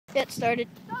Get started.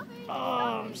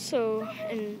 Oh,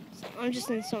 I'm just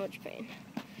in so much pain.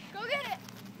 Go get it.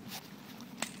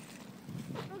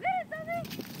 Go get it,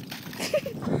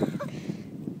 Sophie.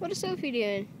 What is Sophie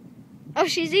doing? Oh,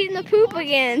 she's eating the poop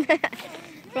again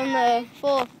from the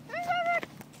full.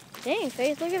 Dang,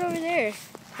 Faith, look at over there.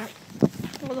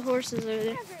 All the horses over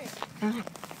there.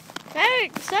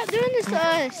 Patrick, stop doing this to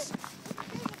us.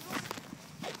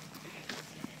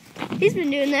 He's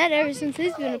been doing that ever since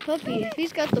he's been a puppy.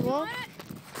 He's got the ball.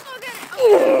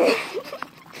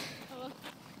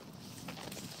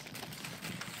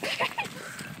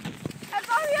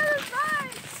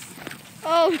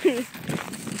 Oh,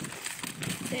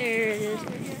 there it is.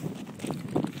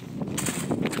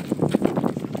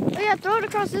 Oh yeah, throw it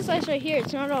across this ice right here.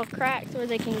 It's not all cracked where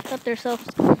they can cut themselves.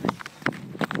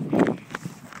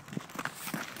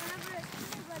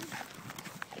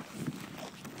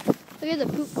 Look at the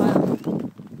poop pile.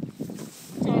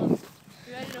 It's all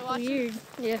You ready to watch weird. it?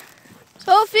 Yeah.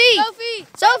 Sophie! Sophie!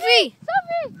 Sophie!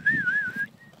 Sophie!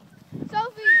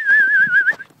 Sophie!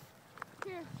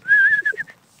 Here.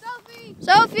 Sophie!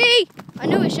 Sophie! I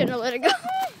knew we shouldn't have let her go.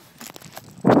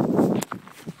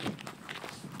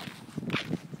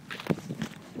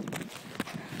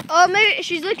 Oh, maybe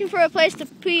she's looking for a place to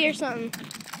pee or something.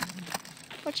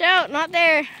 Watch out, not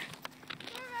there.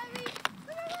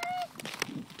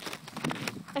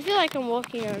 I feel like I'm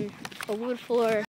walking on a wood floor.